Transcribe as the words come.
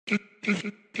Hey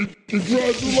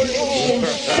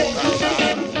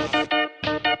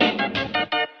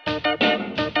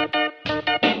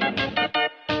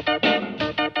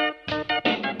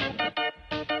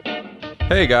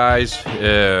guys,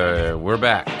 we're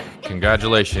back.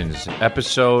 Congratulations,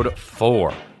 episode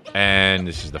 4. And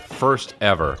this is the first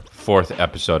ever 4th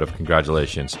episode of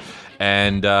Congratulations.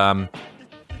 And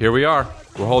here we are.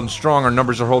 We're holding strong. Our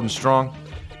numbers are holding strong.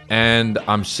 And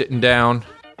I'm sitting down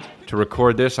to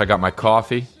record this. I got my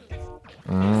coffee.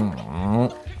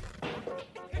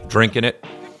 Drinking it.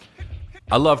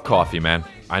 I love coffee, man.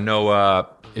 I know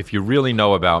if you really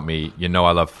know about me, you know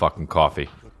I love fucking coffee.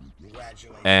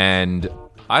 And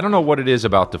I don't know what it is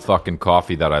about the fucking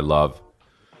coffee that I love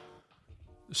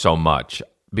so much.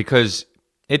 Because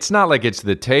it's not like it's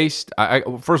the taste.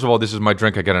 First of all, this is my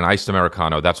drink. I get an iced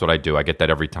Americano. That's what I do. I get that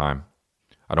every time.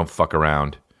 I don't fuck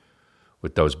around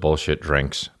with those bullshit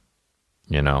drinks.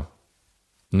 You know?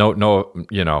 No,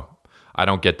 you know, I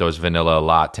don't get those vanilla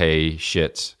latte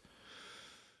shits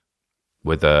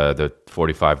with the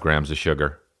 45 grams of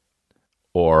sugar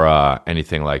or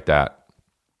anything like that.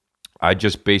 I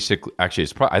just basically, actually,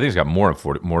 I think it's got more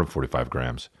than 45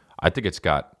 grams. I think it's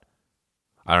got,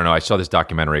 I don't know, I saw this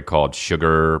documentary called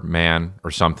Sugar Man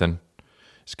or something.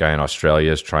 This guy in Australia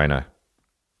is trying to,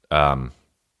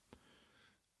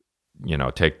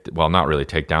 not really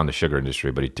take down the sugar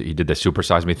industry, but he did the Super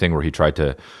Size Me thing where he tried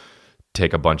to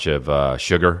take a bunch of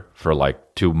sugar for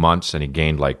like 2 months and he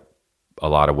gained like a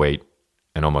lot of weight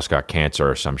and almost got cancer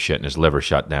or some shit and his liver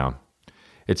shut down.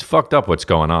 It's fucked up what's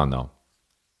going on though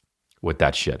with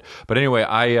that shit. But anyway,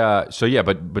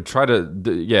 but try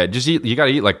to, just eat, you got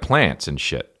to eat like plants and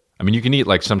shit. I mean, you can eat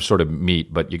like some sort of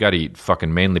meat, but you got to eat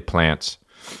fucking mainly plants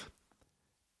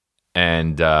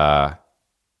and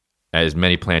as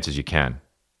many plants as you can.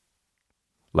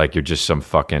 Like you're just some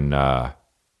fucking,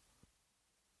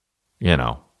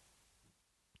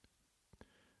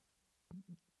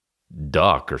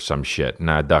 duck or some shit.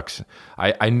 Nah, ducks.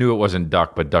 I knew it wasn't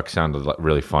duck, but duck sounded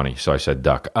really funny, so I said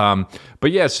duck.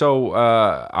 But yeah, so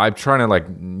I'm trying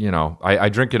to I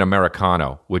drink an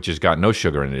Americano, which has got no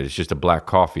sugar in it. It's just a black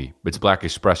coffee. It's black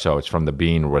espresso. It's from the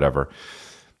bean or whatever,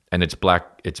 and it's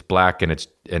black. It's black and it's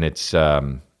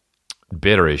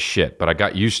bitter as shit. But I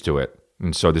got used to it,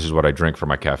 and so this is what I drink for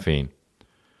my caffeine.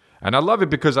 And I love it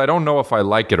because I don't know if I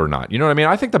like it or not. You know what I mean?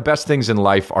 I think the best things in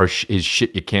life is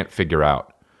shit you can't figure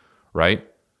out. Right?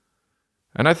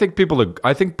 And I think people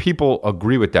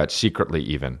agree with that secretly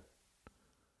even.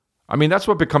 I mean, that's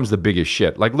what becomes the biggest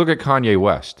shit. Like, look at Kanye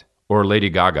West or Lady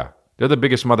Gaga. They're the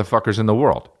biggest motherfuckers in the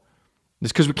world.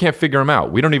 It's because we can't figure them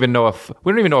out. We don't even know if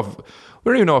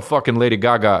fucking Lady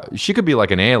Gaga, she could be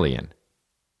like an alien.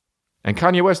 And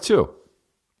Kanye West too.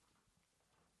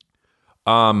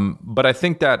 But I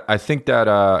think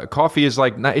that coffee is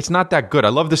like, it's not that good. I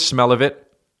love the smell of it.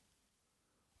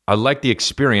 I like the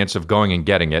experience of going and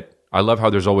getting it. I love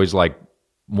how there's always like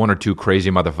 1 or 2 crazy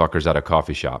motherfuckers at a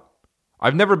coffee shop.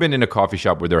 I've never been in a coffee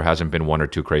shop where there hasn't been 1 or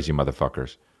 2 crazy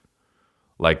motherfuckers.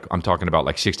 Like I'm talking about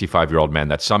like 65-year-old men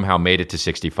that somehow made it to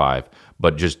 65,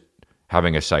 but just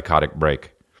having a psychotic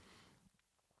break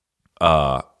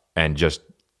and just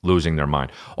losing their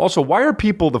mind. Also, why are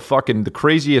people the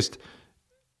craziest?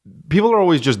 People are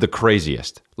always just the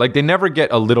craziest. Like they never get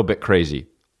a little bit crazy.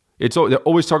 They're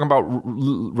always talking about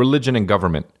religion and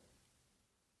government.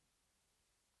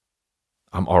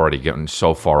 I'm already getting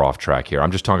so far off track here.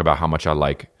 I'm just talking about how much I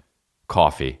like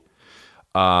coffee.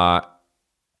 And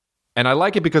I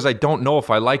like it because I don't know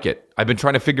if I like it. I've been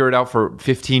trying to figure it out for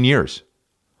 15 years.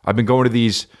 I've been going to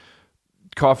these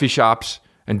coffee shops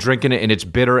and drinking it, and it's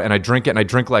bitter, and I drink it, and I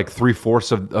drink like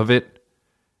 3/4 of it,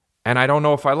 and I don't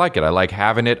know if I like it. I like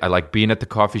having it. I like being at the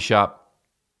coffee shop.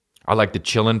 I like the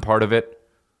chilling part of it.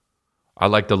 I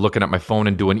like the looking at my phone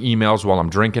and doing emails while I'm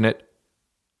drinking it.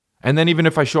 And then even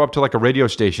if I show up to like a radio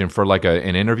station for like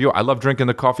an interview, I love drinking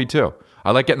the coffee too. I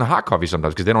like getting the hot coffee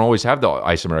sometimes because they don't always have the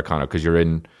iced Americano because you're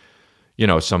in,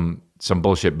 some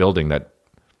bullshit building that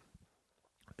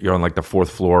you're on like the 4th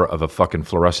floor of a fucking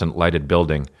fluorescent lighted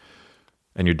building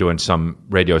and you're doing some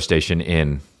radio station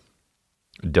in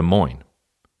Des Moines.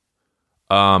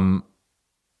 But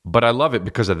I love it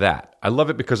because of that. I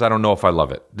love it because I don't know if I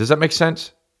love it. Does that make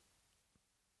sense?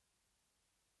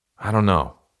 I don't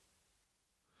know.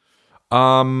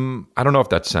 I don't know if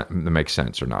that makes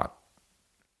sense or not.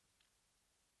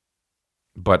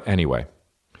 But anyway,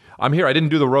 I'm here. I didn't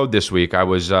do the road this week. I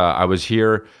was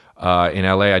here in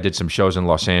LA. I did some shows in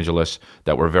Los Angeles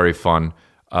that were very fun.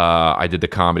 I did the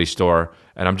Comedy Store,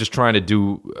 and I'm just trying to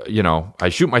do, I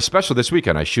shoot my special this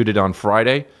weekend. I shoot it on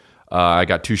Friday. I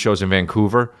got 2 shows in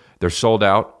Vancouver. They're sold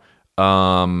out.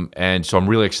 And so I'm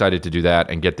really excited to do that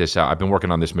and get this out. I've been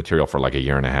working on this material for like a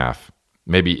year and a half,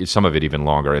 maybe some of it even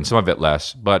longer and some of it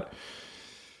less, but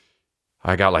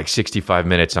I got like 65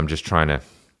 minutes. I'm trying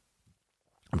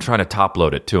to top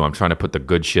load it too. I'm trying to put the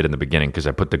good shit in the beginning because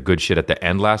I put the good shit at the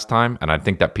end last time. And I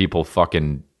think that people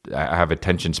fucking have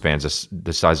attention spans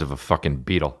the size of a fucking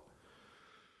beetle.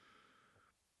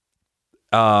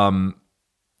 And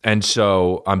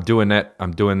so I'm doing that.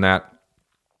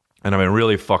 And I'm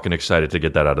really fucking excited to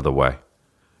get that out of the way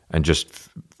and just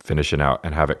finish it out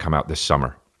and have it come out this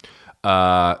summer.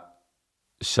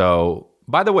 So,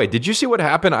 by the way, did you see what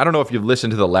happened? I don't know if you've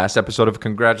listened to the last episode of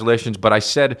Congratulations, but I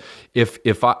said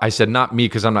I said not me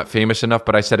because I'm not famous enough,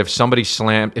 but I said if somebody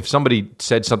said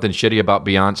something shitty about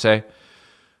Beyonce,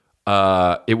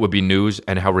 it would be news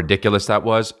and how ridiculous that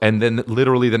was. And then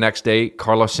literally the next day,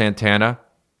 Carlos Santana,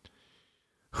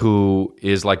 who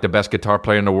is like the best guitar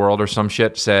player in the world or some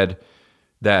shit, said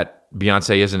that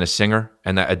Beyonce isn't a singer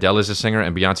and that Adele is a singer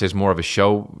and Beyonce is more of a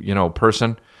show,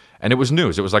 person. And it was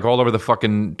news. It was like all over the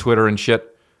fucking Twitter and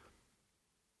shit.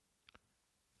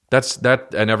 That's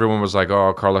that. And everyone was like,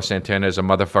 oh, Carlos Santana is a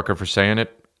motherfucker for saying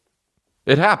it.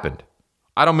 It happened.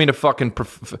 I don't mean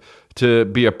to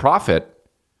be a prophet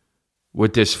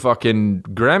with this fucking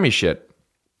Grammy shit,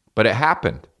 but it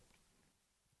happened.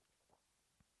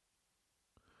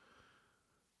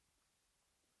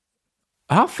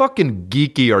 How fucking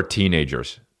geeky are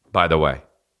teenagers, by the way?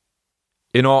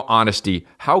 In all honesty,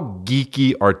 how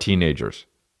geeky are teenagers?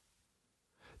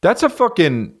 That's a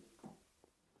fucking...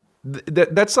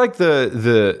 That's like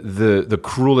the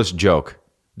cruelest joke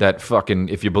that fucking...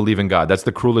 If you believe in God, that's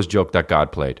the cruelest joke that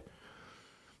God played.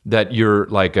 That you're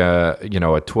like a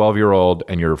 12-year-old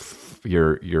and you're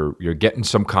getting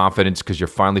some confidence because you're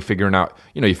finally figuring out...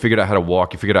 you figured out how to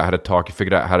walk, you figured out how to talk, you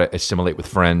figured out how to assimilate with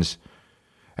friends.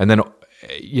 And then...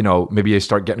 maybe you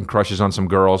start getting crushes on some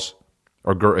girls,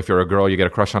 or if you're a girl, you get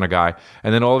a crush on a guy,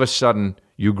 and then all of a sudden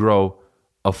you grow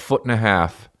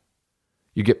 1.5 feet,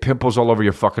 you get pimples all over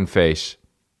your fucking face,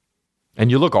 and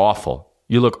you look awful.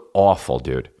 You look awful,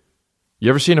 dude. You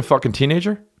ever seen a fucking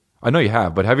teenager? I know you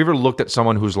have, but have you ever looked at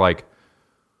someone who's like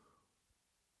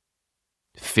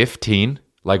 15,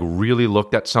 like really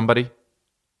looked at somebody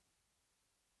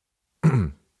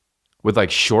with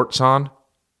like shorts on?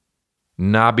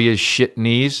 Knobby as shit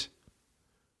knees.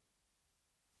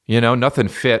 Nothing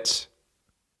fits.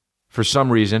 For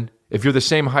some reason, if you're the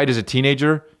same height as a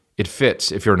teenager, it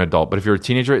fits if you're an adult. But if you're a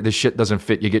teenager, this shit doesn't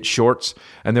fit. You get shorts,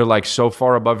 and they're like so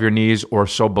far above your knees or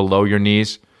so below your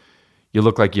knees. You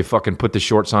look like you fucking put the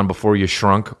shorts on before you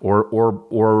shrunk or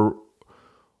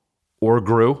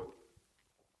grew.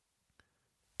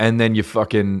 And then you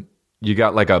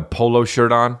got like a polo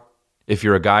shirt on. If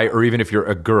you're a guy, or even if you're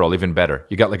a girl, even better.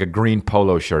 You got like a green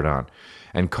polo shirt on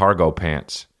and cargo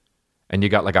pants. And you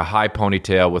got like a high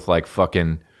ponytail with like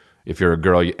fucking, if you're a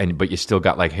girl, but you still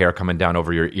got like hair coming down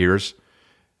over your ears.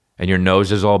 And your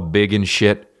nose is all big and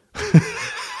shit.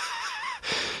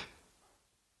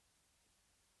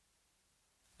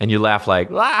 And you laugh like,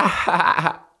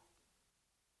 ah!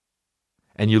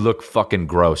 And you look fucking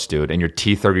gross, dude. And your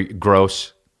teeth are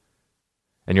gross.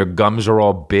 And your gums are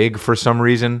all big for some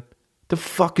reason. The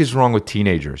fuck is wrong with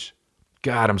teenagers?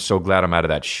 God, I'm so glad I'm out of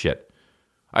that shit.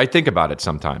 I think about it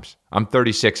sometimes. I'm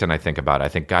 36 and I think about it. I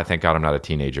think, God, thank God I'm not a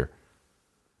teenager.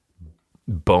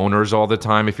 Boners all the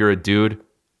time if you're a dude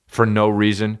for no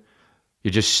reason.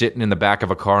 You're just sitting in the back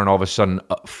of a car and all of a sudden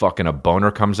fucking a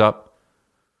boner comes up.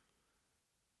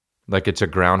 Like it's a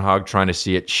groundhog trying to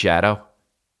see its shadow.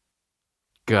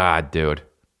 God, dude.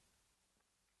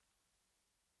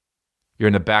 You're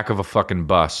in the back of a fucking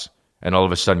bus. And all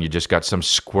of a sudden, you just got some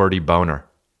squirty boner.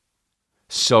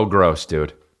 So gross,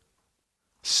 dude.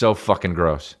 So fucking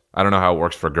gross. I don't know how it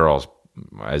works for girls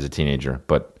as a teenager,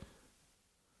 but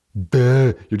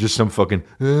you're just some fucking...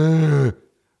 and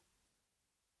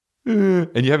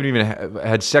you haven't even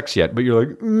had sex yet, but you're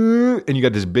like... and you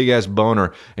got this big-ass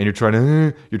boner, and you're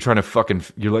trying to fucking...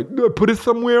 You're like, do I put it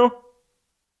somewhere?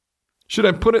 Should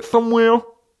I put it somewhere?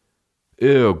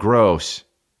 Ew, gross.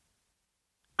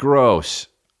 Gross.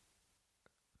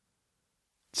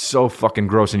 So fucking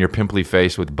gross in your pimply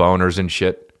face with boners and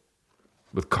shit.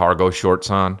 With cargo shorts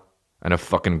on and a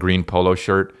fucking green polo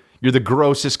shirt. You're the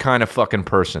grossest kind of fucking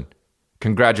person.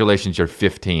 Congratulations, you're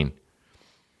 15.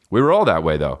 We were all that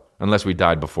way, though. Unless we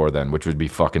died before then, which would be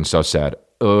fucking so sad.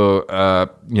 I'm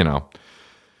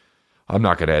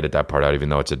not going to edit that part out, even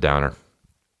though it's a downer.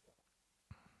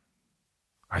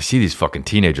 I see these fucking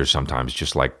teenagers sometimes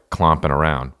just like clomping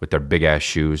around with their big-ass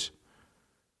shoes.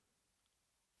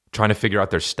 Trying to figure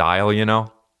out their style,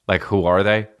 Like, who are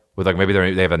they? With like maybe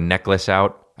they have a necklace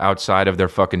out outside of their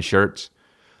fucking shirts.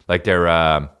 Like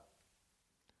they're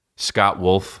Scott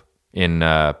Wolf in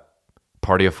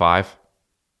Party of Five.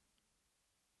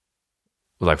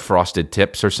 Like frosted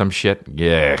tips or some shit.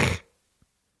 Yeah.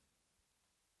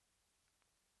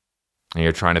 And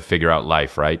you're trying to figure out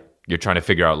life, right? You're trying to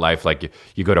figure out life like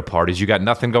you go to parties, you got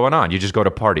nothing going on. You just go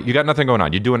to party. You got nothing going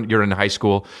on. You're in high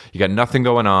school, you got nothing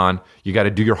going on. You got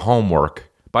to do your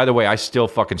homework. By the way, I still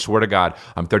fucking swear to God,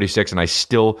 I'm 36 and I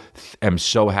still am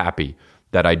so happy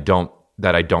that I think,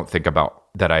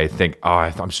 oh,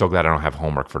 I'm so glad I don't have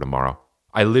homework for tomorrow.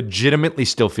 I legitimately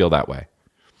still feel that way.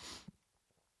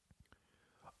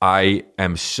 I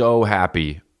am so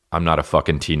happy I'm not a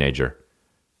fucking teenager.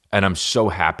 And I'm so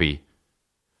happy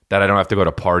that I don't have to go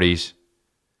to parties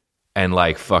and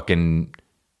like fucking...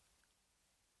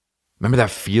 Remember that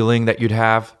feeling that you'd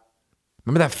have?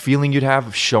 Remember that feeling you'd have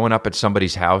of showing up at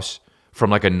somebody's house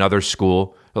from like another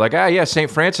school? They're like, yeah,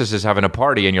 St. Francis is having a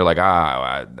party. And you're like,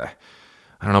 I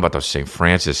don't know about those St.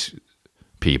 Francis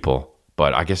people,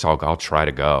 but I guess I'll try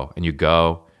to go. And you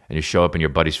go and you show up in your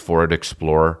buddy's Ford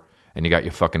Explorer and you got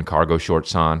your fucking cargo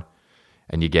shorts on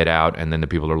and you get out and then the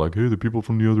people are like, hey, the people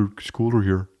from the other school are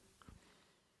here.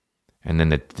 And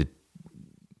then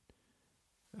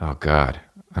oh God,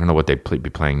 I don't know what they'd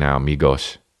be playing now.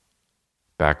 Migos.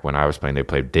 Back when I was playing,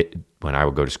 when I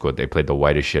would go to school, they played the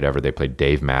whitest shit ever. They played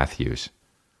Dave Matthews.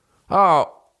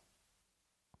 Oh.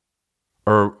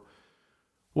 Or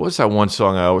what was that one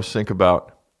song I always think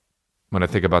about when I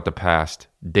think about the past?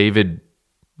 Not David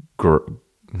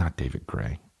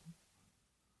Gray.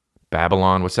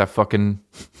 Babylon. What's that fucking...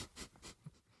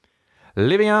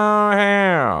 Living on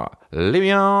hell.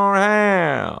 Living on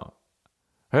hell.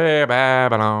 Hey,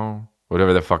 Babylon.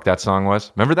 Whatever the fuck that song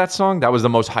was. Remember that song? That was the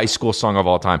most high school song of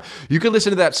all time. You could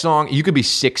listen to that song. You could be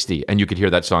 60 and you could hear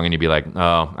that song and you'd be like,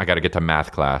 oh, I got to get to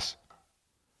math class.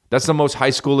 That's the most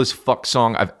high school as fuck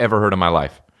song I've ever heard in my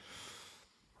life.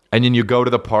 And then you go to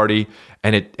the party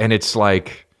and it's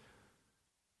like,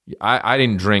 I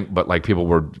didn't drink, but like people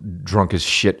were drunk as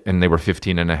shit and they were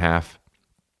 15 and a half.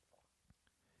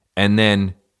 And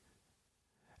then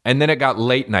it got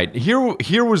late night.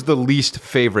 Here was the least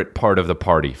favorite part of the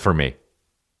party for me.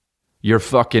 You're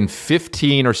fucking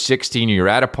 15 or 16, you're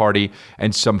at a party,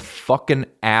 and some fucking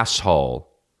asshole,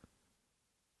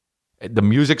 the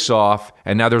music's off,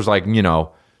 and now there's like,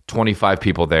 25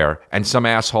 people there, and some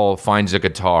asshole finds a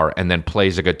guitar and then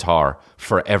plays a guitar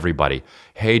for everybody.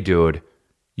 Hey, dude,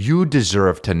 you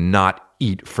deserve to not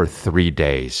eat for 3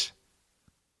 days.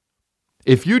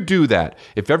 If you do that,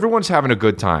 if everyone's having a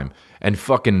good time and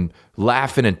fucking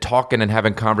laughing and talking and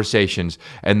having conversations,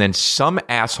 and then some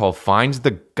asshole finds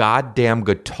the goddamn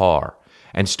guitar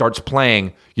and starts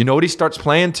playing, you know what he starts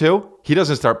playing too? He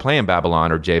doesn't start playing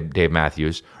Babylon or Dave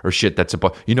Matthews or shit that's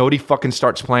about. You know what he fucking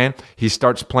starts playing? He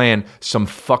starts playing some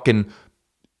fucking...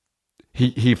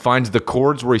 He finds the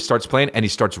chords where he starts playing and he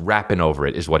starts rapping over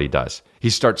it is what he does.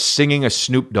 He starts singing a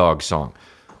Snoop Dogg song.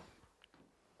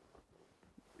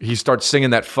 He starts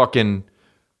singing that fucking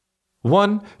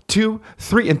 1, 2,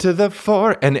 3 into the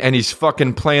 4, and he's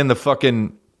fucking playing the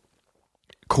fucking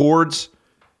chords,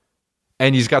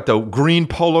 and he's got the green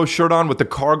polo shirt on with the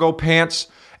cargo pants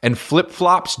and flip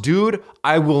flops. Dude,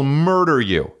 I will murder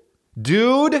you.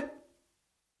 Dude,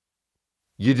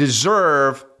 you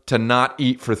deserve to not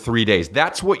eat for 3 days.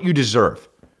 That's what you deserve.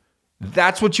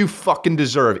 That's what you fucking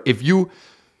deserve. If you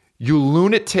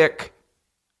lunatic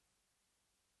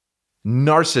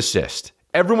narcissist.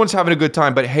 Everyone's having a good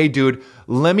time, but hey, dude,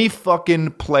 let me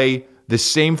fucking play the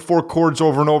same 4 chords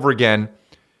over and over again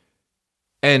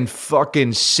and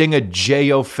fucking sing a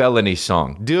J.O. Felony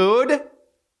song. Dude,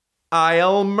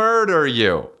 I'll murder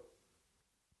you.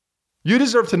 You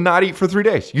deserve to not eat for 3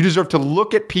 days. You deserve to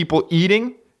look at people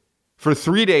eating for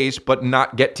 3 days, but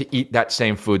not get to eat that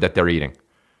same food that they're eating.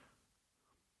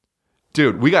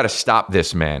 Dude, we got to stop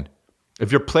this, man.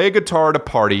 If you play a guitar at a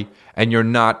party and you're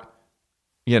not,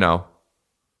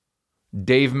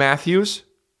 Dave Matthews,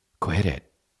 quit it.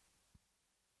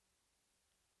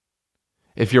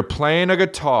 If you're playing a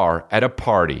guitar at a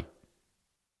party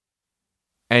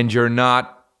and you're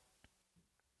not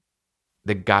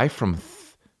the guy from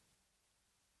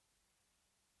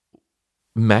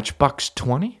Matchbox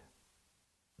 20,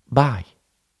 bye.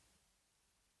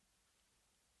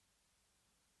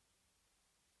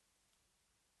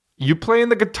 You playing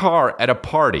the guitar at a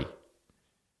party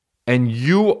and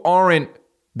you aren't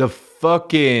the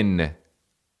fucking...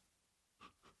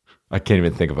 I can't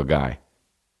even think of a guy.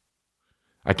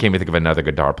 I can't even think of another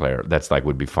guitar player that's like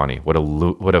would be funny.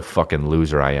 What a fucking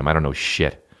loser I am. I don't know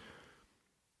shit.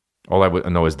 All I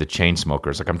know is the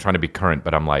Chainsmokers. Like I'm trying to be current,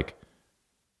 but I'm like,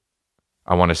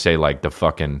 I want to say like the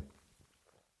fucking,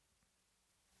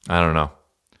 I don't know.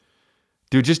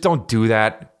 Dude, just don't do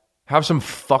that. Have some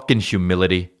fucking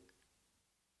humility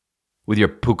with your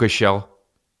puka shell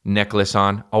necklace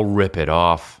on. I'll rip it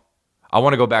off. I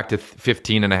want to go back to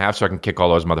 15 and a half so I can kick all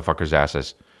those motherfuckers'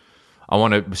 asses. I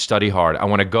want to study hard. I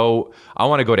want to go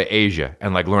to Asia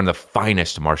and like learn the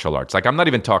finest martial arts. Like I'm not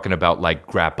even talking about like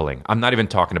grappling. I'm not even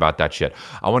talking about that shit.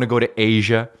 I want to go to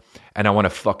Asia and I want to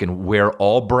fucking wear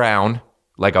all brown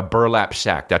like a burlap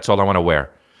sack. That's all I want to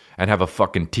wear. And have a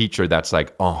fucking teacher that's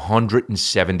like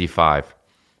 175.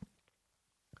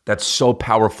 That's so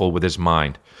powerful with his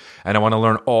mind. And I want to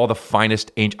learn all the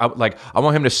finest ancient. I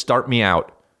want him to start me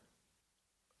out.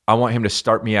 I want him to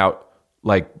start me out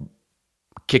like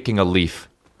kicking a leaf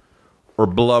or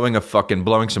blowing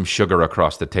some sugar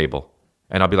across the table.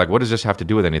 And I'll be like, what does this have to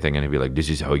do with anything? And he'll be like, this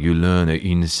is how you learn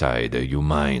inside your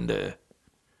mind. And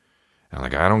I'm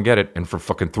like, I don't get it. And for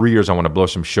fucking 3 years, I want to blow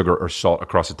some sugar or salt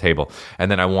across the table. And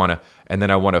then I want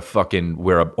to fucking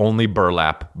wear only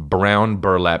brown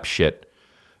burlap shit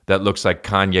that looks like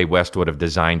Kanye West would have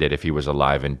designed it if he was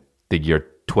alive in the year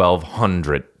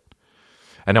 1200.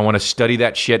 And I want to study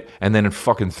that shit. And then in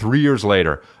fucking 3 years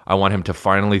later, I want him to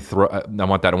finally I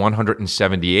want that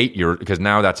 178 year, because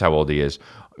now that's how old he is.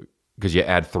 Because you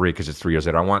add 3 because it's 3 years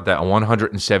later. I want that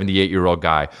 178-year-old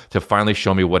guy to finally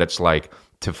show me what it's like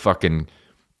to fucking,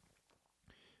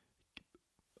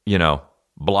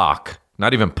 block,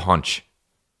 not even punch,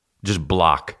 just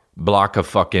block a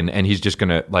fucking, and he's just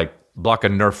gonna like block a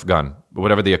Nerf gun,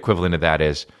 whatever the equivalent of that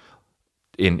is,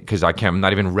 because I'm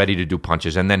not even ready to do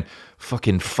punches. And then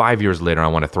fucking 5 years later, I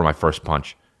want to throw my first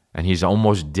punch, and he's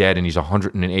almost dead, and he's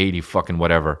 180 fucking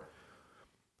whatever,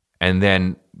 and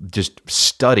then just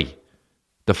study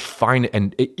the fine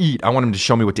and eat. I want him to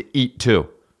show me what to eat too.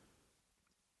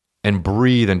 And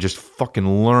breathe and just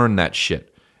fucking learn that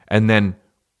shit. And then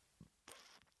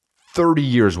 30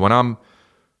 years when I'm,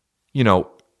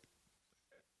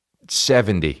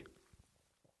 70,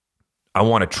 I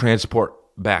want to transport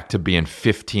back to being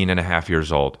 15 and a half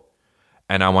years old.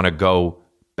 And I want to go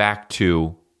back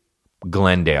to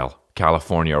Glendale,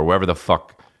 California, or wherever the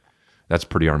fuck. That's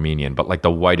pretty Armenian, but like the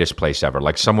whitest place ever,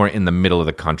 like somewhere in the middle of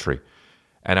the country.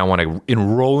 And I want to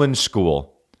enroll in school.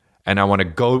 And I want to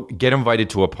go get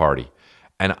invited to a party.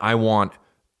 And I want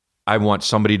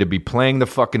somebody to be playing the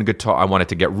fucking guitar. I want it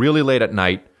to get really late at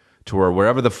night to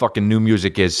wherever the fucking new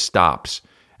music is stops.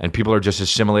 And people are just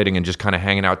assimilating and just kind of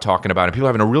hanging out, talking about it. And people are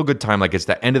having a real good time. Like it's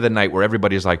the end of the night where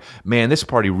everybody's like, man, this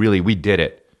party really, we did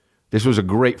it. This was a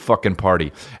great fucking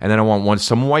party. And then I want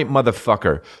some white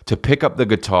motherfucker to pick up the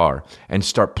guitar and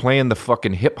start playing the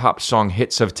fucking hip-hop song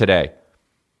hits of today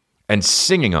and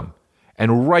singing them.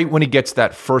 And right when he gets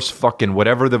that first fucking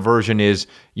whatever the version is,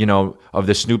 of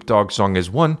the Snoop Dogg song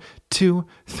is 1, 2,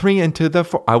 3 into the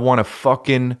 4. I want to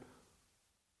fucking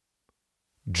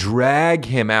drag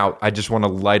him out. I just want to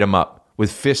light him up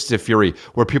with fists of fury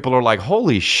where people are like,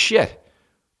 holy shit.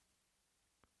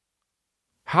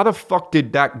 How the fuck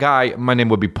did that guy, my name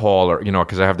would be Paul, or,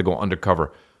 because I have to go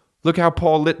undercover. Look how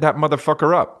Paul lit that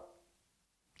motherfucker up.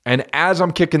 And as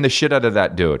I'm kicking the shit out of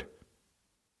that dude,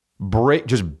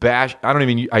 bash in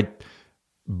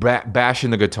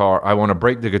the guitar. I want to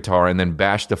break the guitar and then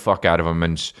bash the fuck out of him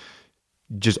and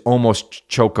just almost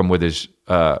choke him with his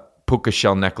puka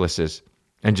shell necklaces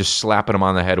and just slapping him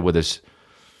on the head with his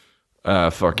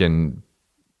fucking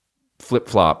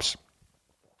flip-flops.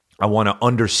 I want to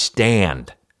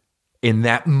understand in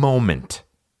that moment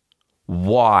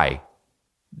why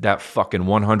that fucking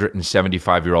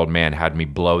 175-year-old man had me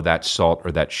blow that salt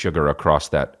or that sugar across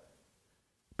that.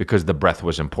 Because the breath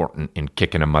was important in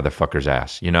kicking a motherfucker's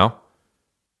ass,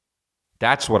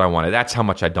 That's what I wanted. That's how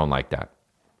much I don't like that.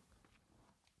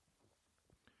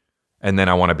 And then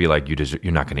I want to be like,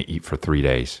 you're not going to eat for 3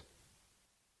 days.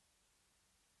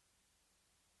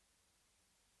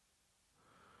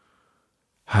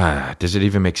 Does it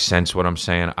even make sense what I'm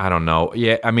saying? I don't know.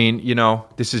 Yeah, I mean,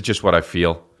 this is just what I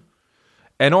feel.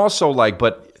 And also,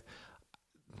 but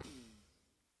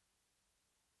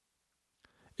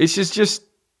it's just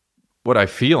what I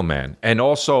feel, man. And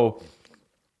also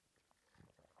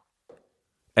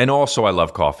I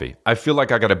love coffee. I feel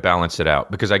like I got to balance it out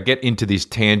because I get into these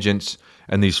tangents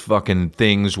and these fucking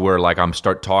things where like I'm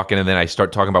start talking and then I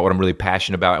start talking about what I'm really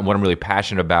passionate about. And what I'm really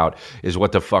passionate about is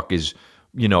what the fuck is,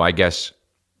 I guess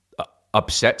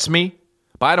upsets me.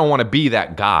 But I don't want to be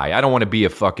that guy. I don't want to be a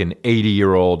fucking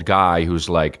 80-year-old guy who's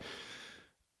like,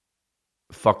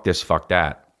 fuck this, fuck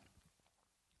that.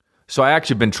 So I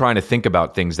actually been trying to think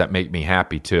about things that make me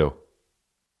happy too.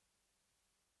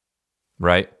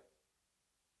 Right?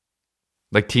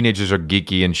 Like teenagers are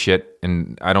geeky and shit,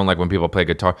 and I don't like when people play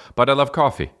guitar, but I love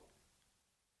coffee.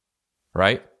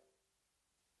 Right?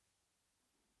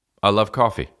 I love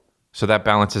coffee. So that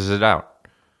balances it out.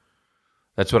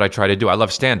 That's what I try to do. I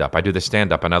love stand-up. I do the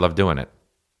stand-up, and I love doing it.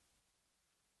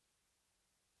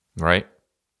 Right?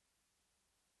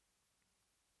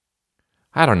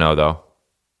 I don't know, though.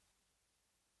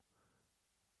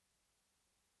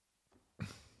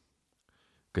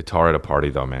 Guitar at a party,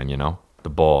 though, man, you know? The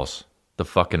balls. The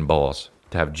fucking balls.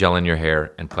 To have gel in your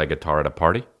hair and play guitar at a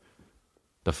party?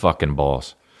 The fucking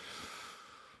balls.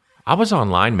 I was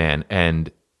online, man,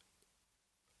 and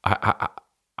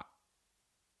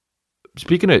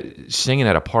speaking of singing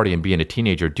at a party and being a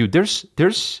teenager, dude, there's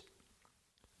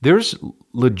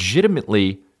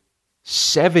legitimately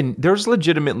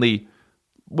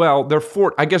well,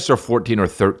 I guess they're 14 or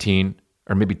 13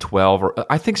 or maybe 12,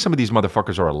 or I think some of these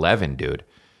motherfuckers are 11, dude.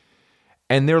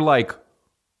 And they're like,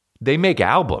 they make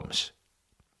albums.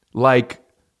 Like,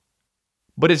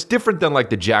 but it's different than like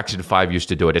the Jackson 5 used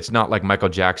to do it. It's not like Michael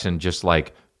Jackson just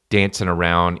like dancing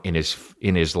around in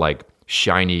his like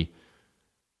shiny,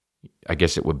 I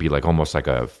guess it would be like almost like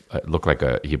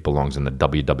he belongs in the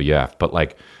WWF, but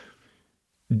like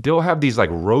they'll have these like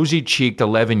rosy-cheeked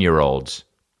 11-year-olds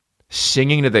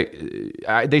singing to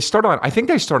I think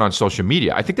they start on social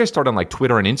media. I think they start on like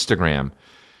Twitter and Instagram,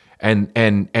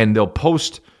 and they'll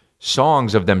post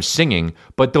songs of them singing,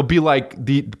 but they'll be like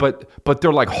but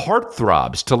they're like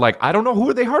heartthrobs to like, I don't know, who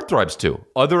are they heartthrobs to?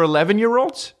 Other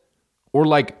 11-year-olds? Or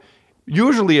like,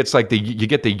 usually it's like you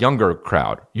get the younger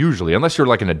crowd, usually, unless you're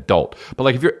like an adult. But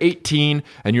like if you're 18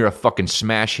 and you're a fucking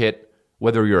smash hit,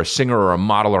 whether you're a singer or a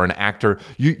model or an actor,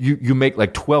 you make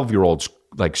like 12-year-olds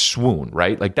like swoon,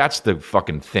 right? Like that's the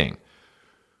fucking thing.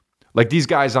 Like these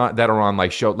guys that are on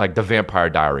like show like The Vampire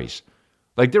Diaries,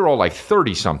 like they're all like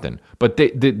 30 something, but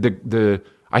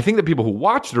I think the people who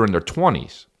watch it are in their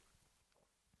 20s.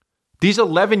 These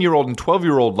 11-year-old and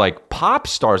 12-year-old like pop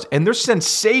stars, and they're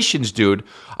sensations, dude.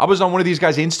 I was on one of these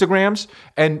guys' Instagrams,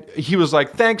 and he was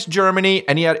like, "Thanks, Germany,"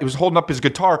 and he was holding up his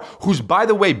guitar, who's, by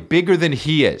the way, bigger than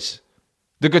he is.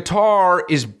 The guitar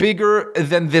is bigger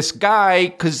than this guy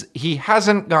because he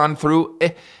hasn't gone through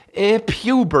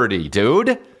puberty,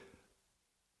 dude.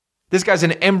 This guy's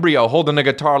an embryo holding a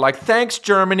guitar like, "Thanks,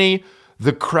 Germany."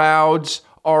 The crowds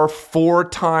are 4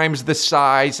 times the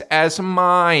size as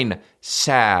mine.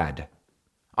 Sad.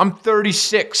 I'm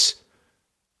 36,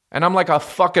 and I'm like a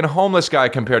fucking homeless guy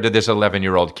compared to this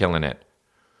 11-year-old killing it.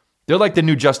 They're like the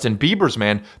new Justin Biebers,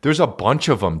 man. There's a bunch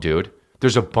of them, dude.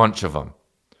 There's a bunch of them.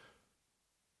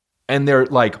 And they're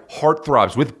like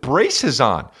heartthrobs with braces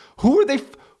on. What are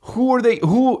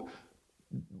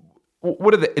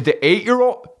the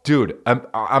 8-year-old? Dude,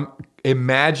 I'm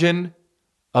imagine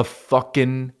a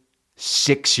fucking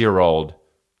 6-year-old.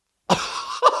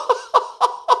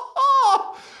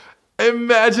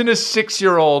 Imagine a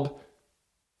 6-year-old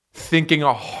thinking an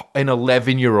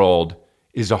 11-year-old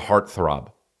is a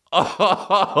heartthrob.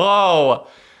 Oh,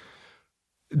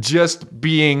 just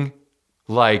being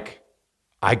like,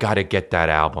 I gotta get that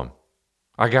album.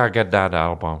 I gotta get that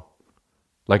album.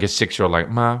 Like a 6-year-old, like,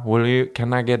 "Ma,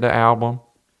 can I get the album?"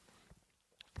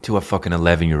 To a fucking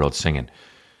 11-year-old singing.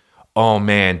 Oh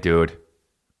man, dude.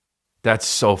 That's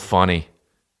so funny.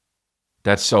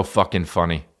 That's so fucking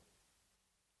funny.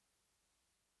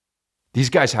 These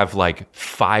guys have like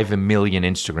 5 million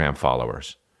Instagram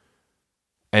followers.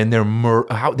 And they're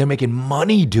making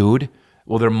money, dude.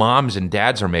 Well, their moms and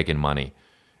dads are making money.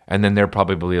 And then they're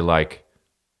probably like,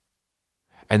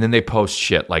 and then they post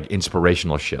shit, like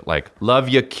inspirational shit, like, "Love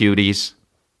you, cuties."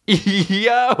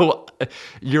 Yo,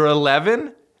 you're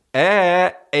 11?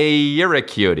 You're a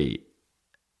cutie.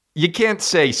 You can't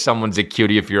say someone's a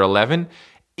cutie if you're 11.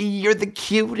 You're the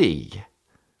cutie.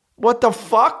 What the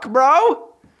fuck, bro?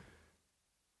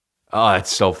 Oh,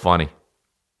 that's so funny.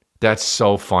 That's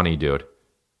so funny, dude.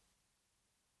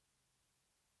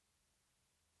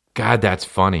 God, that's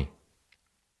funny.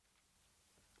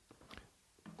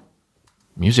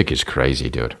 Music is crazy,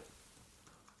 dude.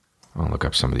 I'll look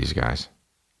up some of these guys.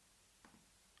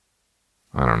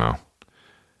 I don't know.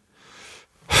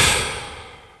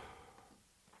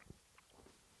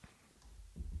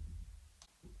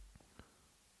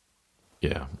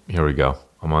 Yeah, here we go.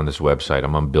 I'm on this website.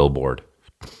 I'm on Billboard.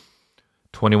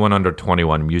 21 under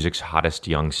 21, music's hottest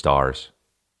young stars.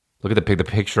 Look at the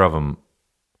picture of them.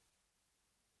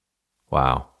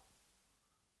 Wow.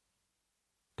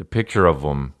 The picture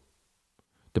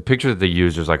that they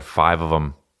use, there's like 5 of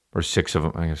them, or 6 of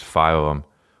them, I guess 5 of them.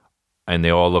 And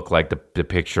they all look like the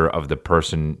picture of the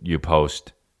person you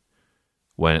post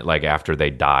when, like, after they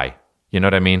die. You know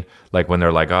what I mean? Like when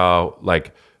they're like, oh,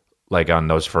 like like on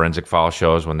those forensic file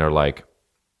shows when they're like,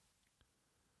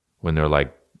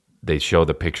 they show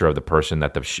the picture of the person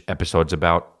that the episode's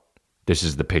about. This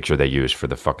is the picture they use for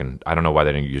the fucking, I don't know why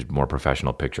they didn't use more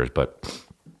professional pictures, but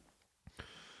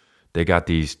they got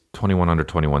these 21 under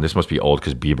 21. This must be old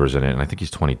because Bieber's in it, and I think he's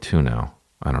 22 now.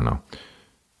 I don't know.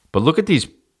 But look at these.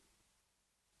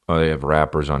 Oh, they have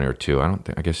rappers on here too.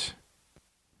 I guess.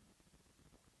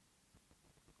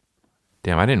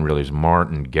 Damn, I didn't realize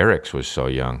Martin Garrix was so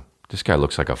young. This guy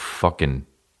looks like a fucking.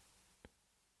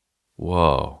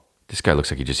 Whoa. This guy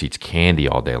looks like he just eats candy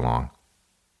all day long.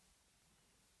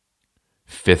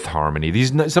 Fifth Harmony.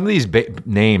 Some of these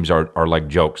names are like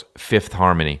jokes. Fifth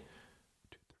Harmony.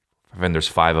 And there's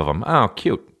 5 of them. Oh,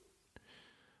 cute.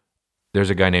 There's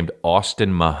a guy named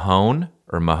Austin Mahone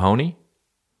or Mahoney.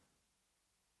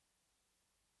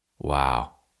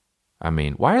 Wow. I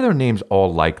mean, why are their names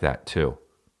all like that too?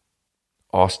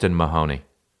 Austin Mahoney.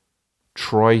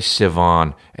 Troye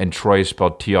Sivan. And Troye is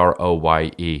spelled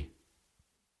Troye.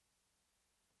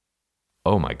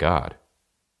 Oh my God.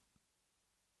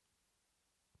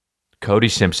 Cody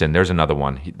Simpson. There's another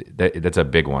one. That's a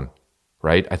big one,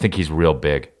 right? I think he's real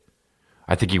big.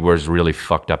 I think he wears really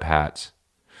fucked up hats.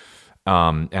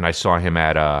 And I saw him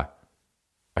I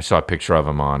saw a picture of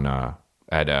him on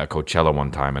at Coachella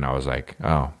one time, and I was like,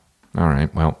 oh, all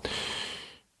right, well,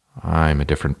 I'm a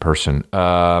different person.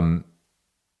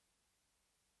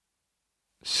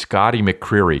 Scotty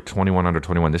McCreery, 21 under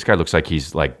 21. This guy looks like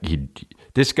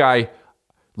this guy,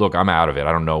 look, I'm out of it.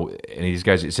 I don't know. And these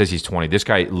guys, it says he's 20. This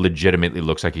guy legitimately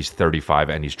looks like he's 35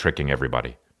 and he's tricking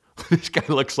everybody. This guy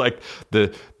looks like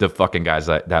the fucking guys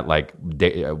that like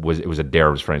it was a dare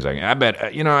of his friends. Like, I bet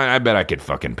I could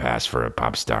fucking pass for a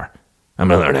pop star. I'm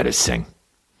gonna learn how to sing.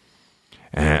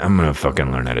 I'm gonna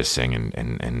fucking learn how to sing,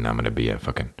 and I'm gonna be a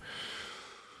fucking.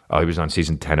 Oh, he was on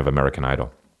season 10 of American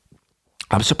Idol.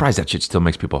 I'm surprised that shit still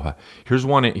makes people. Here's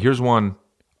one.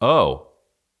 Oh,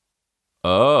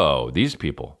 these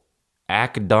people.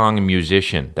 Akdong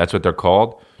Musician. That's what they're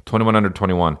called. 21 under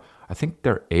 21. I think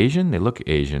they're Asian. They look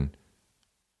Asian.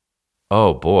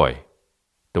 Oh, boy.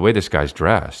 The way this guy's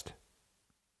dressed.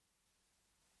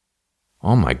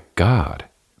 Oh, my God.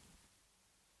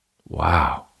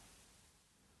 Wow.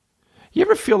 You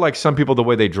ever feel like some people, the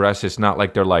way they dress, it's not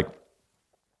like they're like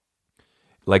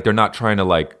they're not trying to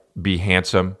like be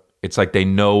handsome. It's like they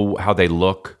know how they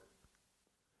look.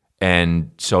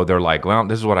 And so they're like, well,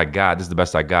 this is what I got. This is the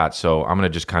best I got. So I'm going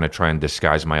to just kind of try and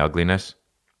disguise my ugliness.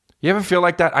 You ever feel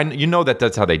like that? You know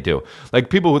that's how they do. Like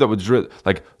people that would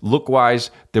like look wise,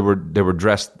 they were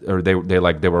dressed, or they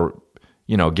were,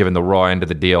 given the raw end of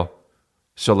the deal.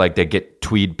 So like they get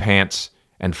tweed pants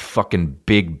and fucking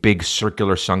big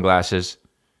circular sunglasses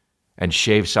and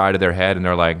shave side of their head, and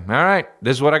they're like, all right,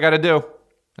 this is what I got to do.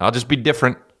 I'll just be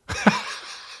different.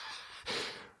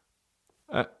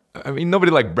 I mean,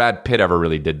 nobody like Brad Pitt ever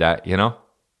really did that,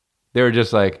 They were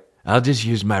just like, I'll just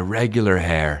use my regular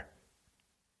hair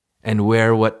and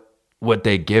wear what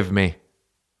they give me.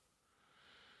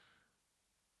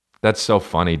 That's so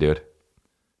funny, dude.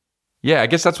 Yeah, I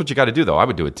guess that's what you got to do, though. I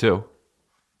would do it, too.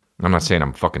 I'm not saying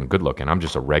I'm fucking good looking. I'm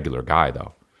just a regular guy,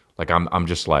 though. Like, I'm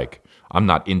just like, I'm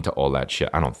not into all that shit,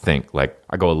 I don't think. Like,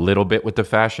 I go a little bit with the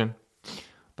fashion.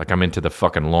 Like, I'm into the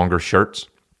fucking longer shirts.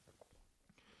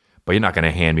 But you're not going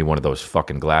to hand me one of those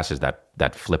fucking glasses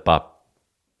that flip up,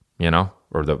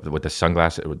 or with the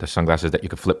sunglasses that you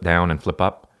could flip down and flip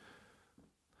up.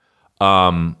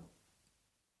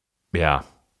 Yeah.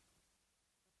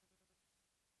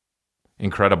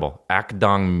 Incredible.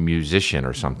 Akdong Musician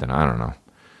or something. I don't know.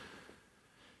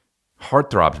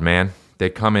 Heartthrobs, man. They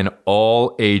come in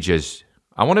all ages.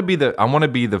 I want to be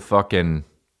the fucking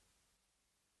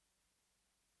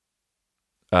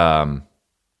I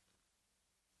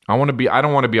don't want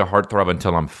to be a heartthrob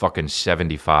until I'm fucking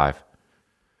 75.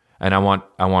 And I want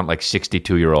like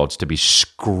 62-year-olds to be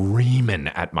screaming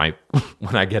at my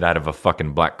when I get out of a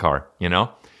fucking black car,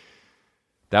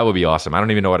 That would be awesome. I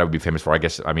don't even know what I would be famous for.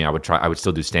 I would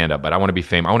still do stand-up, but I want to be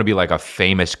famous. I want to be like a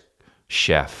famous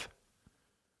chef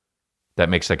that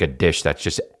makes like a dish that's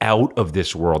just out of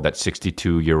this world that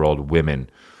 62-year-old women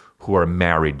who are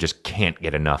married just can't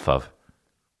get enough of.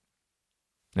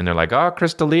 And they're like, oh,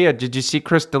 Crystalia, did you see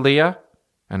Crystalia?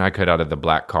 And I cut out of the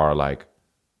black car like,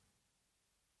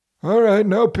 all right,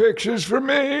 no pictures for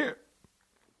me.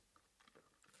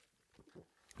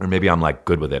 Or maybe I'm like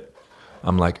good with it.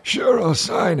 I'm like, sure, I'll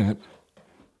sign it.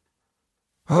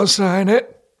 I'll sign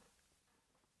it.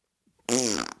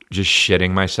 Just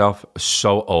shitting myself.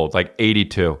 So old, like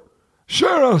 82.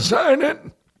 Sure, I'll sign it.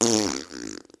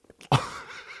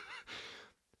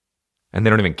 And they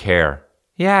don't even care.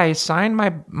 Yeah, I signed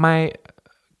my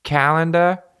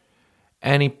calendar,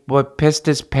 and he pissed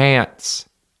his pants.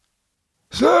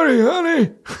 Sorry,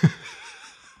 honey.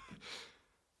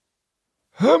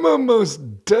 I'm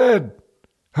almost dead.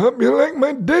 Hope you like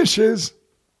my dishes.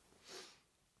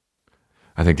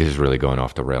 I think this is really going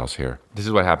off the rails here. This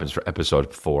is what happens for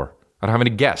episode 4. I don't have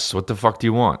any guests. What the fuck do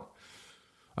you want?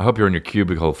 I hope you're in your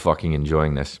cubicle fucking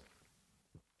enjoying this.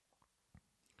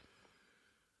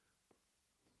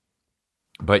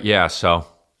 But yeah, so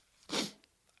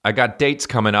I got dates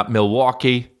coming up.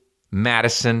 Milwaukee,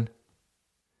 Madison.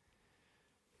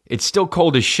 It's still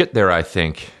cold as shit there, I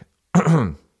think.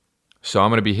 So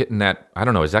I'm going to be hitting that. I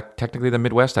don't know. Is that technically the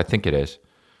Midwest? I think it is.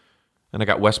 And I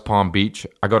got West Palm Beach.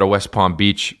 I go to West Palm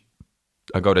Beach.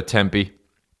 I go to Tempe.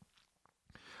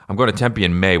 I'm going to Tempe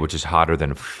in May, which is hotter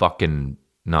than fucking,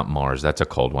 not Mars. That's a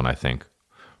cold one, I think.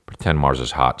 Pretend Mars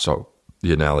is hot, so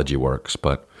the analogy works.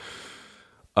 But,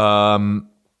 yeah.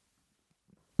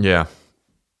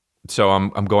 So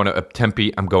I'm going to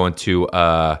Tempe. I'm going to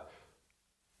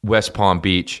West Palm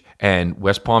Beach. And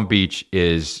West Palm Beach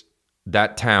is,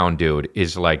 that town, dude,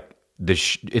 is like,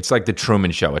 it's like the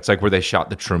Truman Show. It's like where they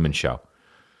shot the Truman Show.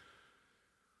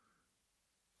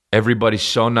 Everybody's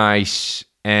so nice,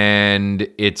 and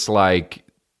it's like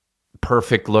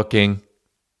perfect looking,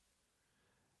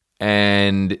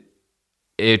 and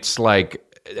it's like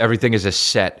everything is a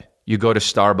set. You go to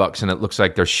Starbucks, and it looks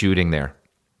like they're shooting there.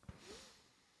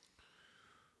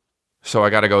 So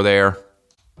I got to go there.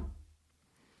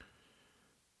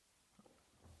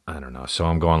 I don't know. So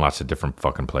I'm going lots of different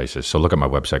fucking places. So look at my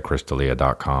website,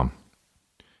 chrisdelia.com,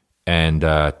 and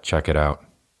check it out.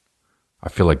 I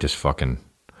feel like this fucking...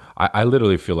 I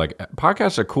literally feel like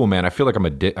podcasts are cool, man. I feel like I'm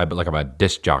a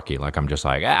disc jockey. Like I'm just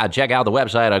like, check out the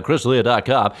website on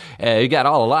chrisdelia.com. You got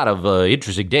a lot of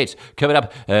interesting dates coming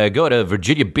up. Go to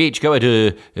Virginia Beach. Go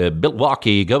to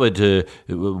Milwaukee. Go to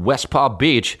West Palm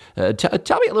Beach.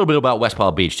 Tell me a little bit about West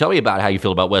Palm Beach. Tell me about how you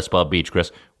feel about West Palm Beach,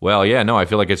 Chris. Well, yeah, no, I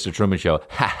feel like it's the Truman Show.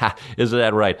 Isn't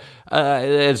that right?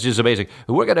 It's just amazing.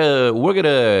 We're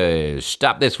gonna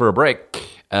stop this for a break.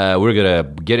 We're going to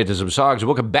get into some songs.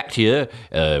 We'll come back to you.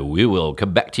 We will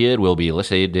come back to you, and we'll be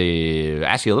listening to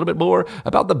ask you a little bit more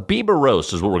about the Bieber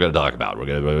roast is what we're going to talk about. We're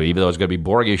going to, even though it's going to be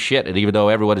boring as shit, and even though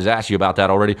everyone has asked you about that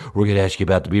already, we're going to ask you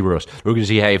about the Bieber roast. We're going to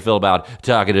see how you feel about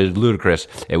talking to Ludacris.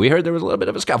 And we heard there was a little bit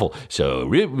of a scuffle. So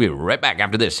we'll be right back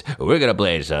after this. We're going to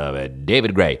play some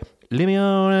David Gray. Leave me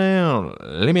on down,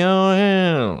 leave me on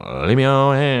down, leave me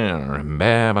on down,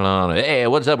 Babylon. Hey,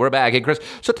 what's up? We're back. Hey, Chris.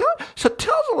 So tell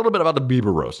us a little bit about the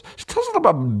Bieber roast. Tell us a little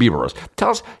about Bieber roast. Tell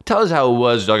us how it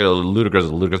was talking to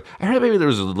Ludacris. I heard maybe there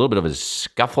was a little bit of a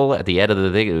scuffle at the end of the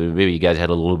thing. Maybe you guys had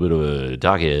a little bit of a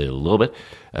talk, a little bit.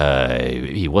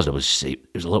 He was a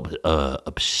little bit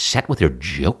upset with your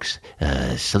jokes.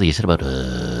 Something you said about.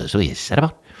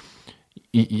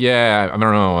 Yeah, I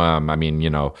don't know. I mean, you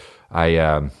know,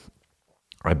 I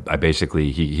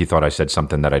basically, he thought I said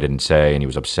something that I didn't say, and he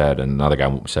was upset, and another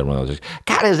guy said one of those things.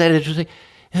 God, is that interesting?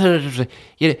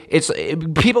 You know, it's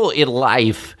people in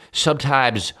life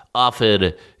sometimes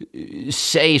often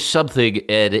say something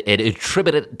and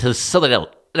attribute it to something else.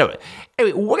 Anyway,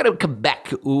 we're going to come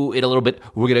back in a little bit.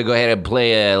 We're going to go ahead and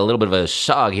play a little bit of a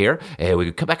song here, and we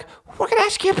can come back. We're going to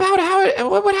ask you about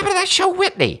what happened to that show,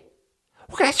 Whitney.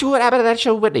 We're going to ask you what happened to that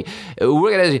show, Whitney.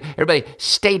 Everybody,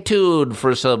 stay tuned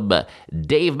for some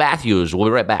Dave Matthews. We'll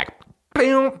be right back.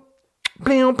 Bling,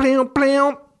 bling, bling,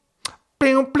 bling.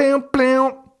 Bling, bling,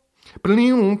 bling.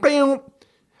 Bling, bling.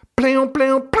 Bling,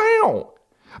 bling, bling.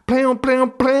 Bling,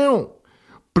 bling, bling.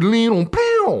 Bling,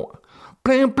 bling.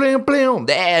 Bling, bling, bling.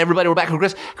 Hey, everybody, we're back with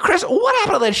Chris. Chris, what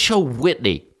happened to that show,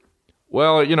 Whitney?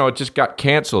 Well, you know, it just got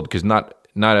canceled because not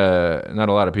a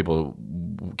lot of people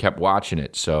kept watching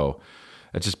it, so...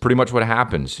 That's just pretty much what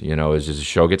happens, you know, is the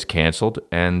show gets canceled,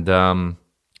 and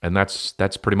that's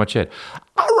pretty much it.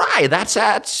 All right,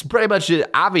 that's pretty much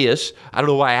obvious. I don't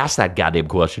know why I asked that goddamn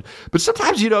question, but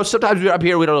sometimes we're up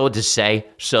here, we don't know what to say,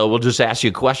 so we'll just ask you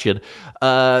a question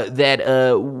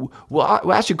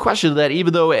we'll ask you a question that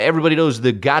even though everybody knows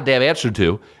the goddamn answer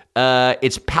to,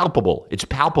 it's palpable. It's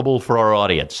palpable for our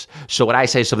audience. So when I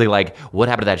say something like, what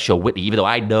happened to that show, Whitney, even though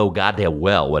I know goddamn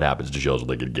well what happens to shows when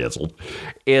they get canceled,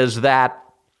 is that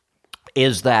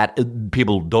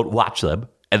people don't watch them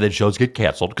and then shows get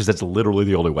canceled because that's literally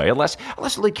the only way. Unless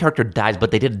the lead character dies,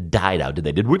 but they didn't die now, did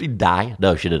they? Did Whitney die?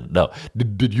 No, she didn't. No.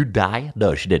 Did you die?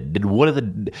 No, she didn't. Did one of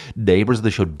the neighbors of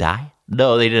the show die?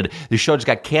 No, they didn't. The show just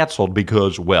got canceled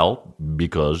because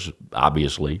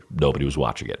obviously nobody was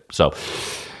watching it. So...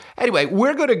 Anyway,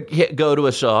 we're going to go to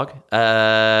a song,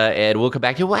 and we'll come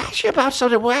back to you. We'll ask you about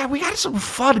something. We got some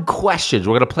fun questions.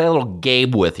 We're going to play a little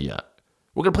game with you.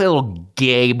 We're going to play a little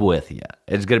game with you.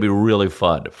 It's going to be really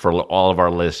fun for all of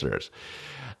our listeners.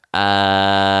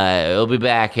 We'll be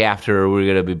back after we're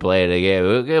going to be playing a game.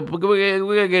 We're going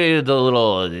to get into a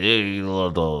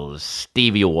little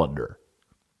Stevie Wonder.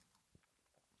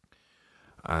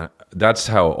 That's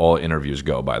how all interviews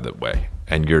go, by the way.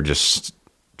 And you're just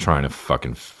trying to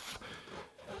fucking...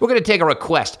 We're going to take a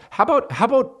request. How about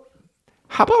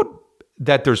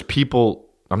that there's people...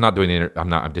 I'm not doing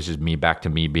the this is me back to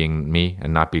me being me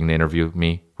and not being the interview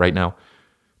me right now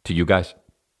to you guys.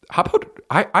 How about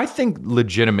I think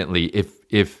legitimately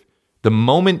if the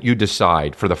moment you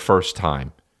decide for the first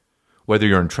time, whether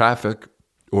you're in traffic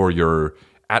or you're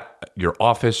at your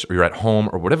office or you're at home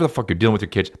or whatever the fuck you're dealing with your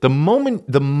kids, the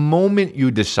moment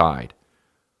you decide,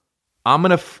 I'm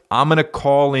gonna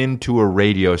call into a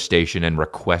radio station and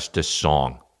request a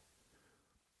song.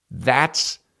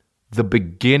 That's the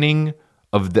beginning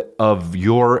of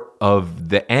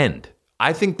the end.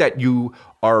 I think that you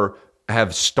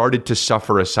have started to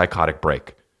suffer a psychotic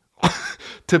break.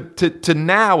 to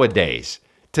nowadays,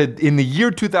 in the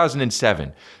year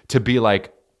 2007, to be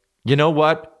like, you know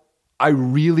what? I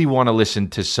really want to listen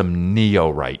to some Neo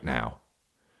right now.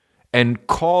 And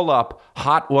call up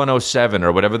Hot 107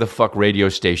 or whatever the fuck radio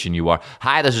station you are.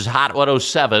 Hi, this is Hot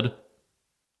 107.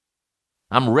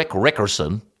 I'm Rick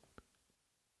Rickerson.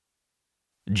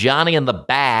 Johnny and the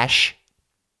Bash.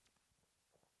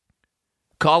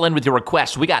 Call in with your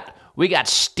requests. We got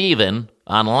Steven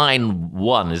on line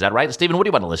 1. Is that right? Steven, what do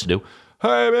you want to listen to?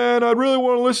 Hey, man, I really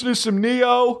want to listen to some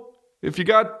Neo. If you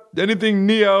got anything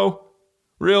Neo.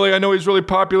 Really, I know he's really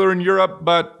popular in Europe,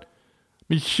 but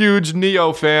I'm a huge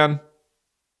Neo fan.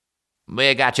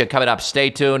 We got you coming up.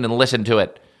 Stay tuned and listen to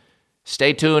it.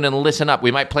 Stay tuned and listen up.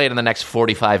 We might play it in the next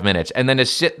 45 minutes. And then to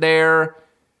sit there...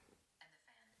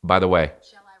 By the way,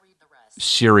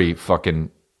 Siri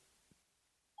fucking...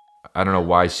 I don't know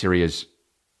why Siri is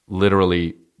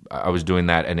literally... I was doing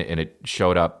that and it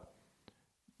showed up.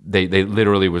 They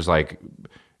literally was like...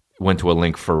 Went to a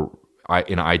link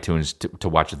in iTunes to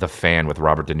watch The Fan with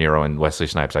Robert De Niro and Wesley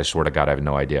Snipes. I swear to God, I have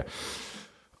no idea.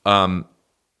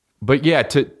 But yeah,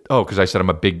 because I said I'm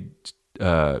a big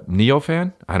Neo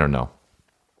fan? I don't know.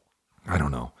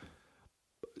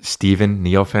 Steven,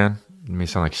 Neo fan? It may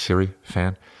sound like Siri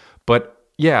fan. But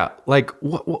yeah, like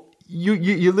what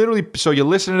you literally, so you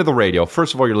listen to the radio.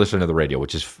 First of all, you're listening to the radio,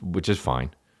 which is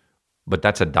fine. But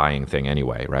that's a dying thing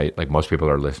anyway, right? Like most people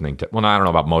are listening to, well, I don't know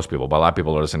about most people, but a lot of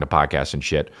people are listening to podcasts and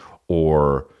shit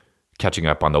or catching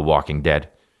up on The Walking Dead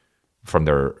from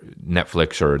their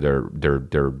Netflix or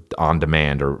their on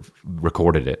demand or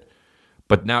recorded it.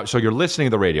 But now, so you're listening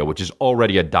to the radio, which is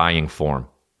already a dying form,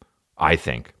 I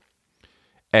think.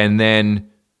 And then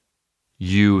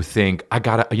you think,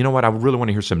 you know what? I really want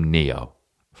to hear some Neo.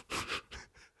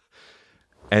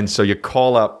 And so you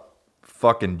call up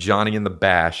fucking Johnny and the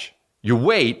Bash. You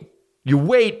wait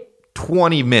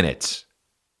 20 minutes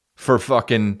for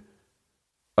fucking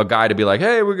a guy to be like,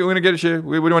 hey, we're going to get you.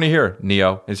 What do you want to hear?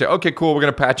 Neo. And say, okay, cool. We're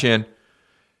going to patch in.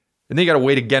 And then you got to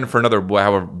wait again for another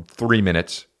 3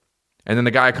 minutes. And then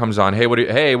the guy comes on.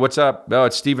 Hey, what's up? Oh,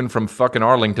 it's Steven from fucking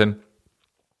Arlington.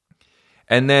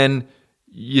 And then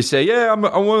you say, yeah,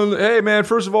 hey man,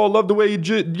 first of all, love the way you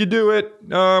do it.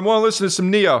 I want to listen to some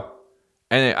Neo.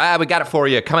 And we got it for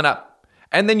you coming up.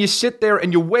 And then you sit there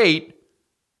and you wait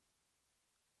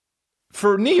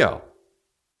for Neo.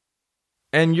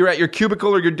 And you're at your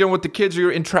cubicle or you're dealing with the kids or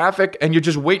you're in traffic and you're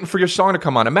just waiting for your song to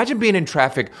come on. Imagine being in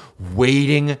traffic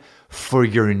waiting for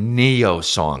your Neo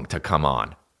song to come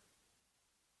on.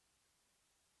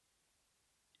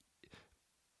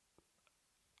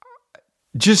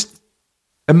 Just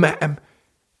imagine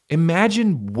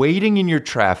waiting in your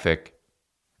traffic.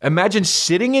 Imagine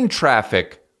sitting in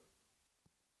traffic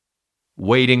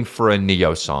waiting for a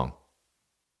Neo song.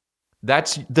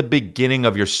 That's the beginning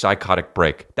of your psychotic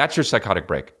break. That's your psychotic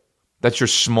break. That's your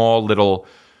small little,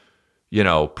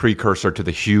 precursor to the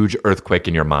huge earthquake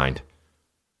in your mind,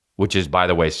 which is, by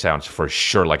the way, sounds for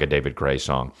sure like a David Gray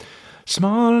song.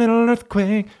 Small little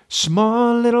earthquake,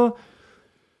 small little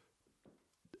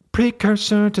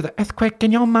precursor to the earthquake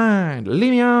in your mind.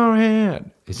 Leave your head.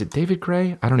 Is it David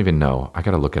Gray? I don't even know. I got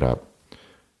to look it up.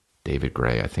 David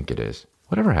Gray, I think it is.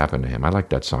 Whatever happened to him? I like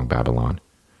that song, Babylon.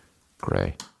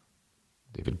 Gray.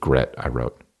 David Gret, I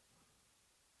wrote.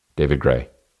 David Gray.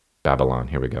 Babylon.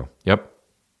 Here we go. Yep.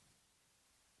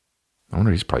 I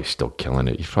wonder, he's probably still killing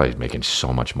it. He's probably making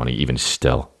so much money, even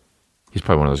still. He's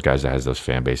probably one of those guys that has those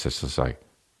fan bases. It's like,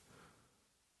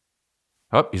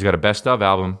 oh, he's got a best of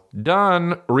album.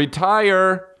 Done.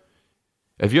 Retire.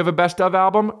 If you have a best of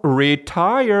album,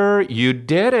 retire. You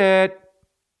did it.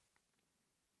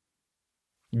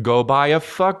 Go buy a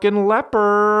fucking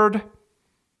leopard.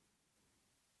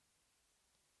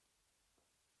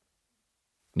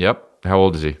 Yep. How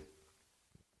old is he?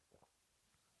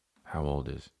 How old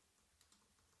is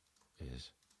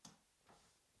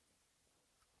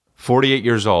 48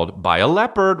 years old. Buy a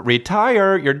leopard.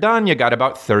 Retire. You're done. You got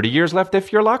about 30 years left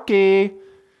if you're lucky.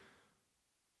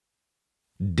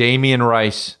 Damian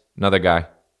Rice. Another guy.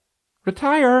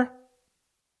 Retire.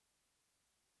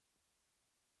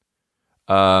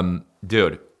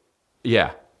 Dude.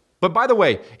 Yeah. But by the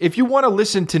way, if you want to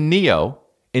listen to Neo,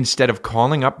 instead of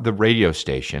calling up the radio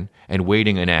station and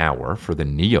waiting an hour for the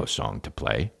Neo song to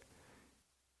play,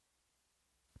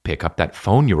 pick up that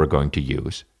phone you were going to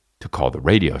use to call the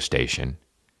radio station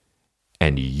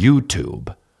and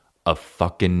YouTube a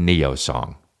fucking Neo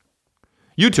song.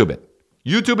 YouTube it.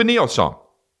 YouTube a Neo song.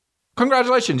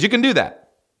 Congratulations, you can do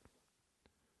that.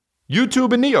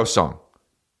 YouTube a Neo song.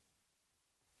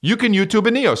 You can YouTube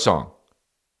a Neo song.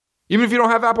 Even if you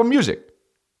don't have Apple Music.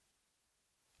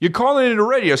 You're calling in a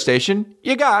radio station,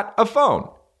 you got a phone.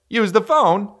 Use the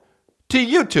phone to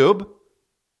YouTube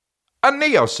a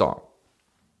Neo song.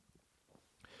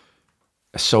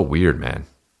 That's so weird, man.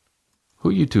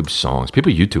 Who YouTubes songs?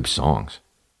 People YouTube songs.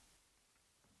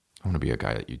 I want to be a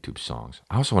guy that YouTubes songs.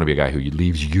 I also want to be a guy who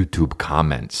leaves YouTube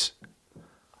comments.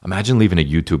 Imagine leaving a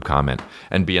YouTube comment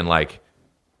and being like,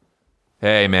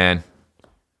 hey, man,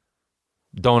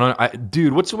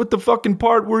 dude, what's with the fucking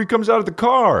part where he comes out of the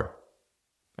car?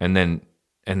 And then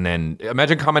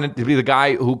imagine commenting to be the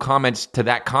guy who comments to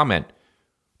that comment.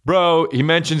 Bro, he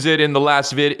mentions it in the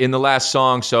last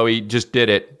song, so he just did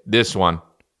it. This one.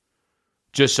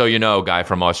 Just so you know, guy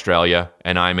from Australia,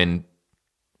 and I'm in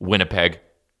Winnipeg.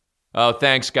 Oh,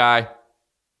 thanks, guy.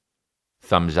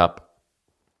 Thumbs up.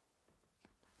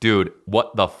 Dude,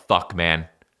 what the fuck, man?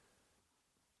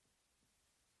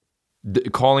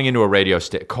 Calling into a radio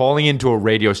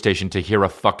station to hear a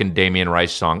fucking Damian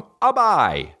Rice song.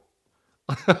 Bye.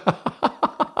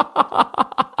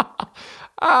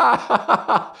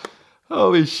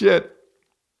 Holy shit.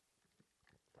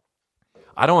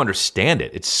 I don't understand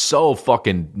it. It's so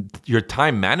fucking your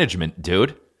time management,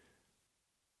 dude.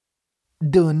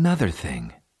 Do another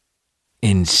thing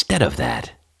instead of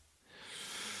that.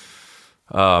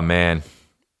 Oh, man.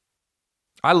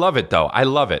 I love it, though. I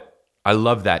love it. I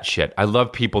love that shit. I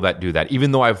love people that do that.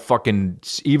 Even though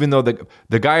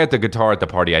the guy at the guitar at the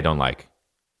party I don't like.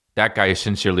 That guy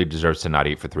sincerely deserves to not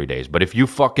eat for 3 days. But if you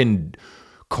fucking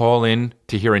call in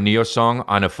to hear a Neo song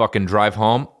on a fucking drive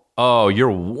home, oh,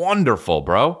 you're wonderful,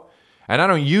 bro. And I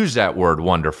don't use that word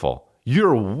wonderful.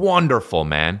 You're wonderful,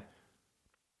 man.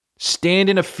 Stand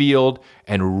in a field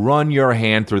and run your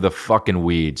hand through the fucking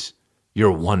weeds.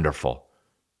 You're wonderful.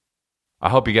 I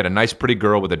hope you get a nice, pretty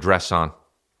girl with a dress on.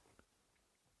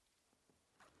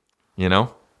 You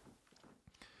know?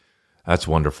 That's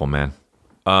wonderful, man.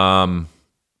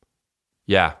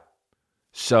 Yeah.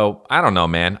 So, I don't know,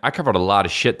 man. I covered a lot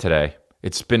of shit today.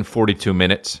 It's been 42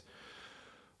 minutes.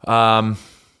 I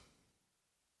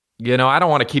don't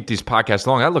want to keep these podcasts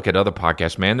long. I look at other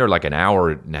podcasts, man. They're like an hour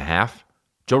and a half.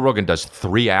 Joe Rogan does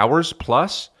 3 hours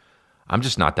plus. I'm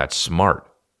just not that smart.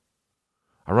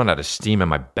 I run out of steam and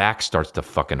my back starts to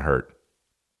fucking hurt.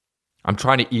 I'm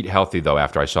trying to eat healthy, though,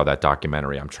 after I saw that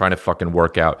documentary. I'm trying to fucking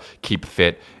work out, keep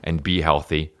fit, and be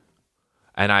healthy.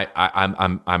 And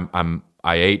I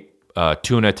ate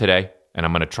tuna today, and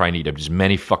I'm going to try and eat as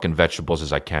many fucking vegetables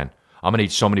as I can. I'm going to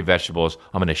eat so many vegetables,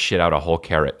 I'm going to shit out a whole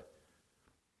carrot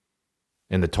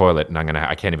in the toilet, and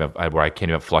I can't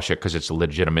even flush it because it's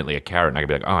legitimately a carrot. And I can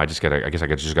be like, oh, I guess I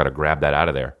just got to grab that out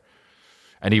of there.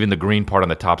 And even the green part on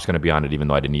the top is going to be on it, even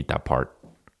though I didn't eat that part.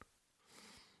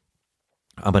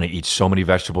 I'm going to eat so many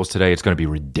vegetables today, it's going to be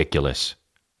ridiculous.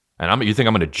 And you think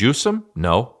I'm going to juice them?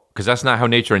 No, because that's not how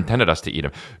nature intended us to eat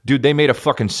them. Dude, they made a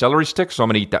fucking celery stick, so I'm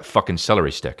going to eat that fucking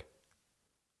celery stick.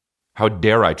 How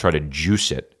dare I try to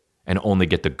juice it and only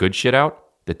get the good shit out?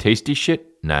 The tasty shit?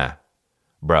 Nah.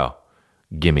 Bro,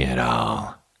 give me it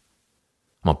all.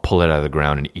 I'm going to pull it out of the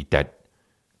ground and eat that,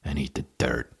 and eat the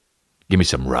dirt. Give me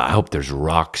some rock. I hope there's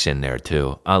rocks in there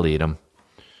too. I'll eat them.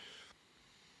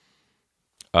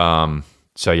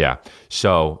 So yeah.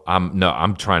 So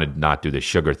I'm trying to not do the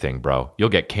sugar thing, bro. You'll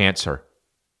get cancer.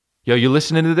 Yo, you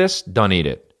listening to this? Don't eat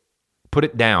it. Put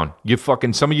it down.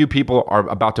 Some of you people are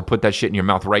about to put that shit in your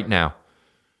mouth right now.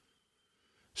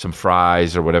 Some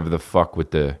fries or whatever the fuck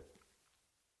with the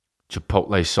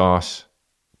Chipotle sauce.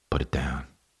 Put it down.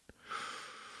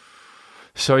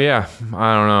 So yeah,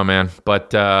 I don't know, man.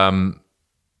 But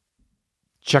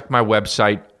check my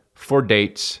website for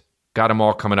dates. Got them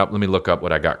all coming up. Let me look up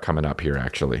what I got coming up here,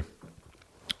 actually.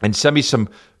 And send me some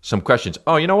some questions.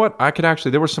 Oh, you know what?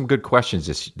 There were some good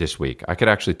questions this week. I could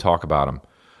actually talk about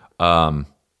them.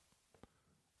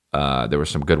 There were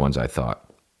some good ones, I thought.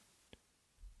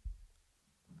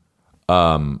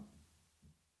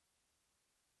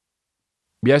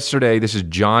 Yesterday, this is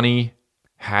Johnny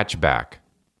Hatchback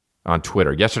on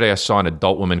Twitter. Yesterday, I saw an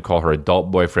adult woman call her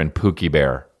adult boyfriend Pookie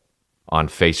Bear on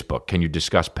Facebook. Can you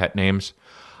discuss pet names?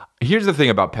 Here's the thing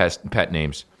about pet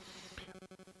names.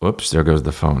 Whoops, there goes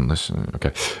the phone. Listen,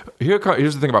 okay.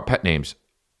 Here's the thing about pet names.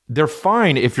 They're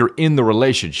fine if you're in the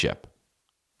relationship,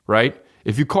 right?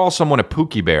 If you call someone a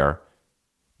Pookie Bear,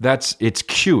 it's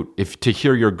cute.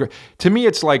 To me,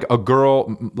 it's like a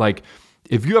girl, like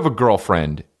if you have a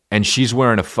girlfriend and she's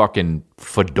wearing a fucking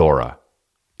fedora,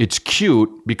 it's cute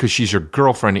because she's your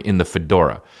girlfriend in the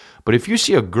fedora. But if you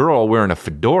see a girl wearing a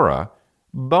fedora,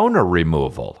 boner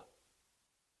removal.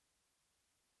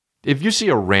 If you see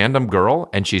a random girl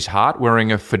and she's hot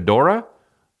wearing a fedora,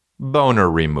 boner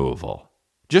removal.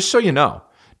 Just so you know.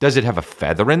 Does it have a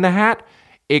feather in the hat?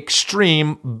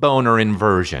 Extreme boner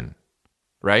inversion,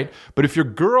 right? But if your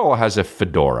girl has a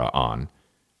fedora on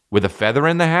with a feather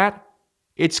in the hat,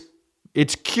 it's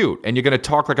cute. And you're going to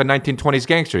talk like a 1920s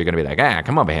gangster. You're going to be like,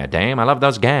 come over here, dame. I love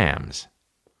those gams.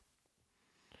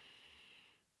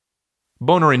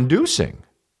 Boner inducing.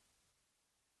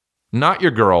 Not your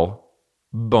girl.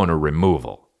 Boner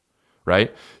removal,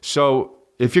 right? So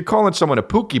if you're calling someone a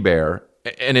Pookie Bear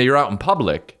and you're out in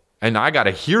public and I got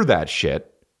to hear that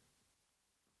shit,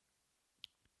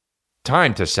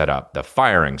 time to set up the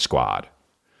firing squad.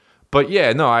 But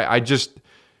yeah, no, I just,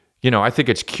 I think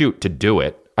it's cute to do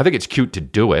it.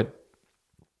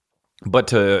 But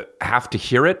to have to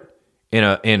hear it in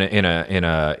a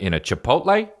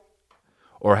Chipotle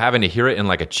or having to hear it in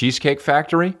like a Cheesecake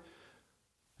Factory,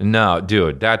 no,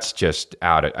 dude, that's just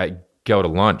out. I go to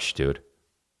lunch, dude.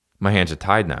 My hands are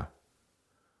tied now.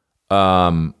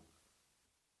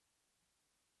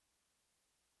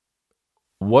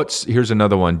 Here's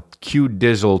another one. Q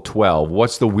Dizzle 12.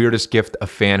 What's the weirdest gift a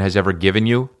fan has ever given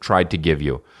you? Tried to give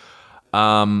you.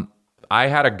 I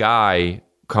had a guy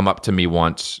come up to me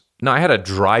once. No, I had a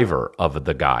driver of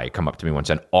the guy come up to me once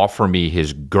and offer me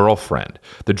his girlfriend.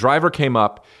 The driver came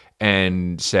up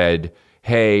and said,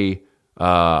 "Hey,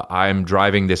 I'm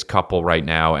driving this couple right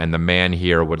now, and the man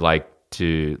here would like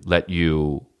to let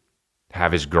you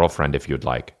have his girlfriend if you'd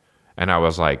like." And I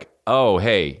was like, "Oh,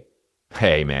 hey,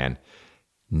 man,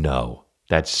 no,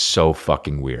 that's so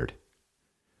fucking weird."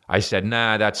 I said,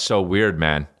 "Nah, that's so weird,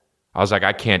 man." I was like,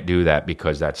 "I can't do that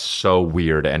because that's so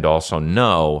weird. And also,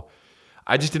 no,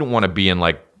 I just didn't want to be in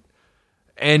like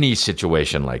any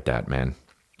situation like that, man."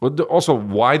 Well, also,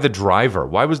 why the driver?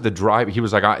 Why was the driver? He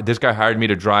was like, "This guy hired me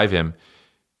to drive him,"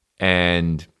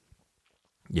 and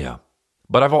yeah.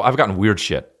 But I've gotten weird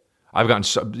shit. I've gotten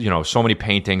so many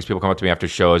paintings. People come up to me after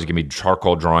shows, give me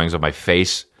charcoal drawings of my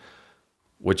face,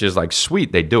 which is like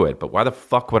sweet. They do it, but why the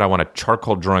fuck would I want a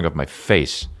charcoal drawing of my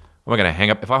face? Am I gonna hang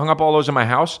up? If I hung up all those in my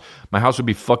house would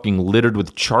be fucking littered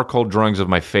with charcoal drawings of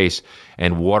my face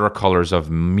and watercolors of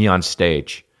me on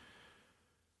stage.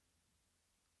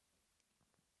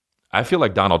 I feel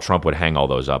like Donald Trump would hang all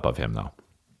those up of him, though.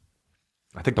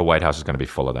 I think the White House is going to be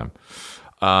full of them.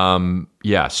 I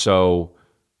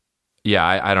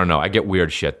don't know. I get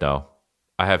weird shit, though.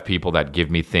 I have people that give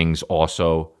me things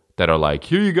also that are like,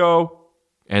 "Here you go,"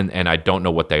 and I don't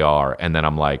know what they are. And then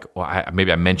I'm like, well,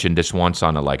 maybe I mentioned this once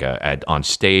on on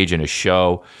stage in a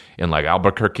show in like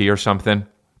Albuquerque or something.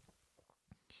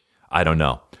 I don't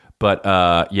know. But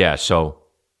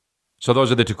So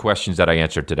those are the two questions that I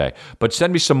answered today. But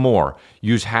send me some more.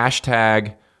 Use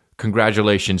hashtag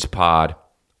 #CongratulationsPod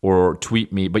or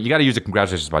tweet me. But you got to use the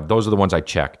 #CongratulationsPod. Those are the ones I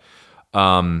check.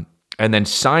 And then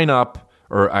sign up.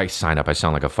 I sound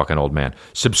like a fucking old man.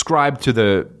 Please subscribe to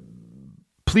the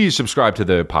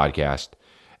podcast.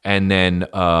 And then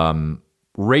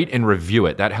rate and review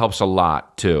it. That helps a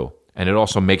lot too. And it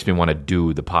also makes me want to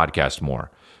do the podcast more.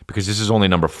 Because this is only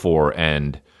number 4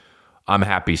 and I'm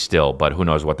happy still, but who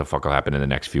knows what the fuck will happen in the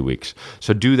next few weeks.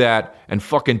 So do that and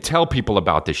fucking tell people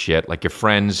about this shit, like your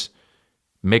friends.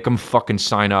 Make them fucking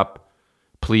sign up,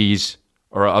 please,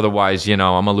 or otherwise, I'm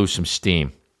gonna lose some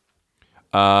steam.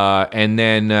 And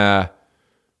then, I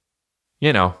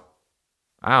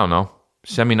don't know,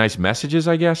 send me nice messages,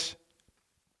 I guess.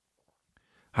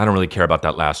 I don't really care about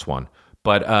that last one,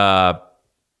 but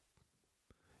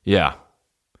yeah.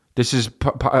 This is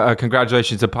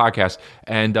congratulations to the podcast.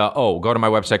 And go to my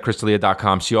website,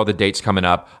 chrisdelia.com, see all the dates coming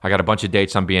up. I got a bunch of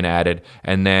dates I'm being added.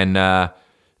 And then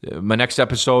my next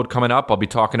episode coming up, I'll be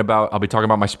talking about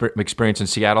my experience in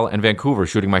Seattle and Vancouver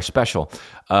shooting my special.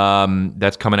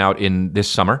 That's coming out in this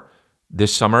summer.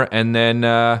 this summer, and then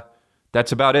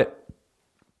that's about it.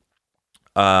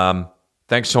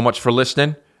 Thanks so much for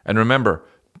listening, and remember,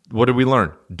 what did we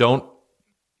learn? Don't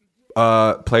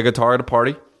play guitar at a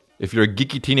party. If you're a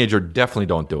geeky teenager, definitely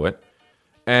don't do it.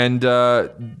 And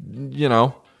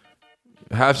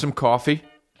have some coffee,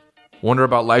 wonder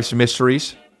about life's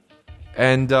mysteries,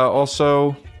 and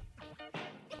also,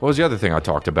 what was the other thing I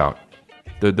talked about?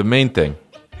 The main thing.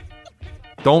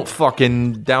 Don't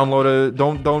fucking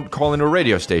don't call into a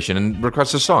radio station and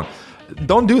request a song.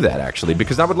 Don't do that, actually,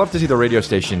 because I would love to see the radio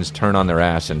stations turn on their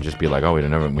ass and just be like, oh, we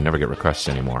never get requests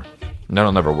anymore.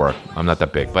 That'll never work. I'm not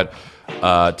that big, but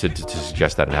to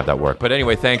suggest that and have that work. But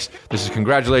anyway, thanks. This is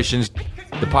Congratulations,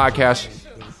 the podcast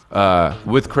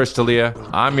with Chris D'Elia.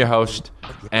 I'm your host,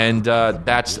 and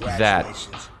that's that.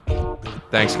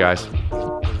 Thanks, guys.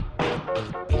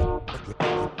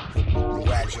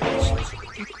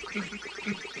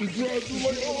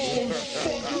 Congratulations,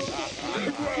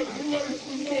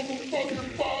 motherfucker.